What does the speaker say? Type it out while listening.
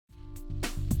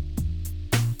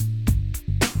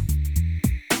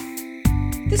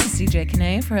CJ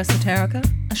Kinney for Esoterica,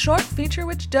 a short feature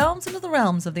which delves into the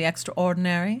realms of the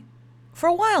extraordinary. For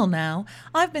a while now,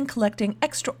 I've been collecting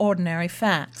extraordinary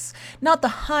facts, not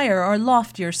the higher or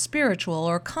loftier spiritual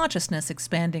or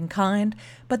consciousness-expanding kind,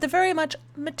 but the very much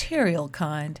material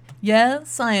kind.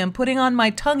 Yes, I am putting on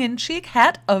my tongue-in-cheek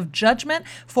hat of judgment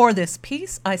for this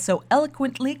piece I so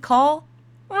eloquently call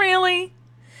Really?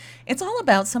 It's all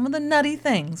about some of the nutty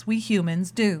things we humans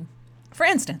do. For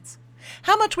instance,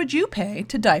 how much would you pay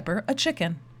to diaper a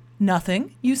chicken?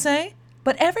 Nothing, you say?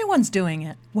 But everyone's doing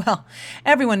it. Well,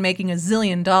 everyone making $1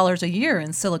 zillion a year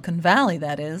in Silicon Valley,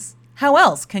 that is. How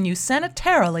else can you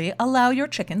sanitarily allow your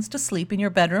chickens to sleep in your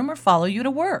bedroom or follow you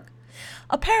to work?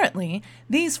 Apparently,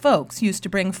 these folks used to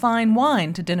bring fine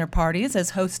wine to dinner parties as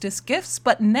hostess gifts,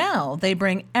 but now they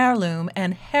bring heirloom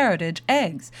and heritage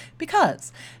eggs,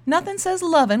 because nothing says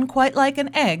lovin' quite like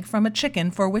an egg from a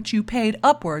chicken for which you paid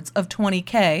upwards of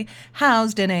 $20K,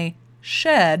 housed in a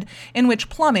shed in which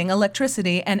plumbing,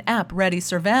 electricity, and app-ready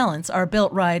surveillance are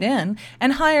built right in,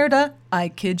 and hired I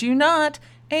kid you not,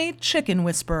 a chicken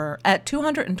whisperer at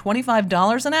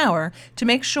 $225 an hour to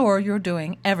make sure you're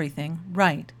doing everything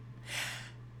right.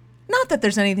 Not that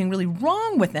there's anything really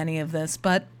wrong with any of this,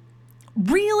 but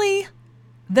really?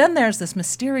 Then there's this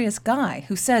mysterious guy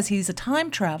who says he's a time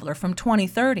traveler from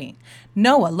 2030.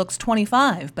 Noah looks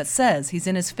 25 but says he's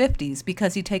in his 50s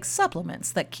because he takes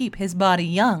supplements that keep his body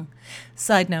young.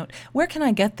 Side note, where can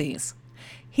I get these?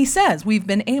 He says we've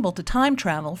been able to time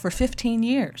travel for 15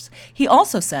 years. He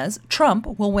also says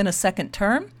Trump will win a second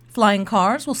term, flying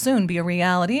cars will soon be a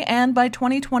reality, and by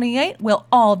 2028 we'll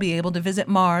all be able to visit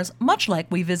Mars, much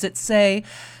like we visit, say,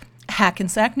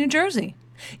 Hackensack, New Jersey.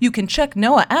 You can check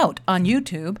Noah out on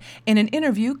YouTube in an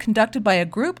interview conducted by a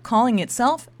group calling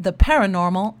itself the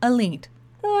Paranormal Elite.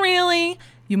 Really?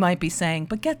 You might be saying,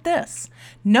 but get this.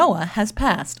 Noah has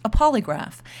passed a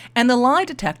polygraph, and the lie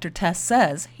detector test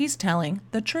says he's telling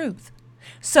the truth.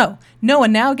 So, Noah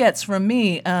now gets from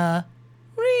me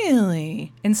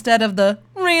really, instead of the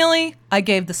really I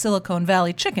gave the Silicon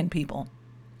Valley chicken people.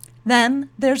 Then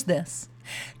there's this.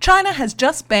 China has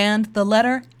just banned the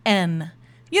letter N.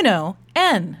 You know,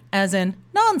 N, as in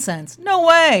nonsense, no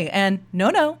way, and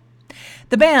no.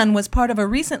 The ban was part of a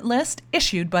recent list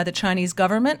issued by the Chinese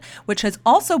government, which has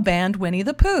also banned Winnie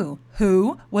the Pooh,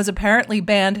 who was apparently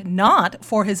banned not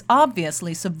for his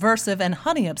obviously subversive and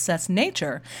honey-obsessed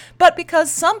nature, but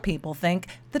because some people think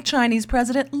the Chinese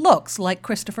president looks like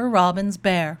Christopher Robin's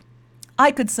bear.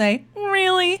 I could say,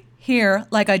 really, here,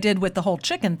 like I did with the whole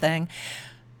chicken thing,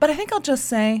 but I think I'll just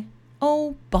say,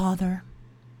 oh, bother.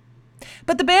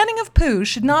 But the banning of Pooh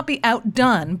should not be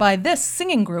outdone by this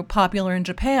singing group popular in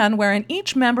Japan, wherein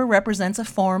each member represents a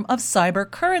form of cyber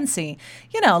currency,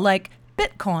 like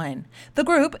Bitcoin. The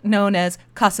group, known as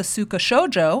Kasasuka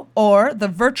Shoujo, or the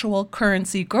Virtual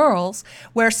Currency Girls,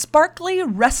 wear sparkly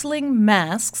wrestling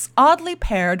masks oddly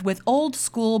paired with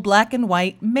old-school black and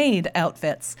white maid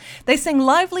outfits. They sing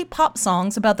lively pop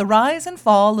songs about the rise and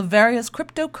fall of various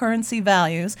cryptocurrency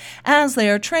values as they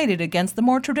are traded against the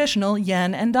more traditional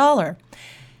yen and dollar.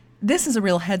 This is a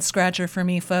real head-scratcher for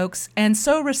me, folks, and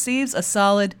so receives a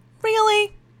solid,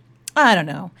 really? I don't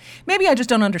know. Maybe I just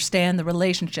don't understand the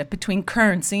relationship between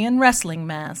currency and wrestling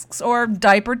masks, or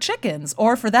diapered chickens,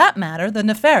 or for that matter, the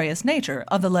nefarious nature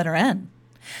of the letter N.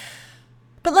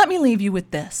 But let me leave you with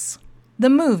this. The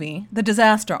movie, The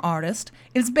Disaster Artist,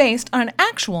 is based on an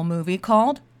actual movie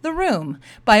called The Room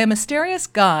by a mysterious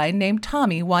guy named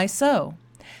Tommy Wiseau.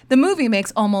 The movie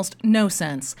makes almost no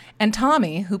sense, and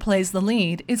Tommy, who plays the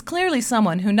lead, is clearly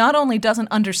someone who not only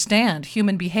doesn't understand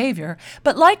human behavior,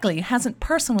 but likely hasn't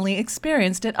personally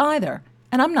experienced it either.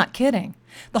 And I'm not kidding.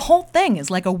 The whole thing is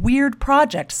like a weird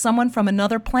project someone from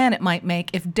another planet might make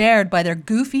if dared by their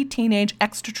goofy teenage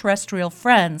extraterrestrial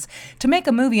friends to make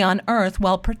a movie on Earth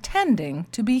while pretending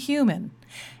to be human.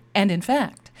 And in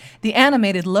fact, the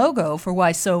animated logo for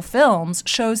Wiseau Films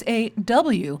shows a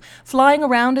W flying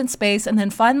around in space and then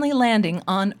finally landing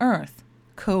on Earth.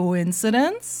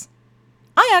 Coincidence?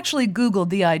 I actually Googled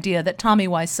the idea that Tommy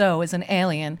Wiseau is an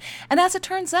alien, and as it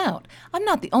turns out, I'm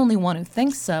not the only one who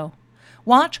thinks so.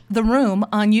 Watch The Room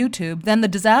on YouTube, then The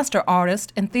Disaster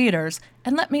Artist in theaters,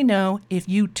 and let me know if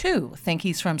you too think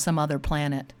he's from some other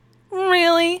planet.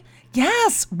 Really?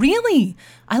 Yes, really!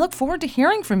 I look forward to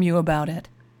hearing from you about it.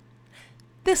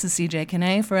 This is CJ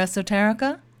Kinney for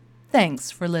Esoterica. Thanks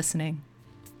for listening.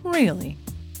 Really.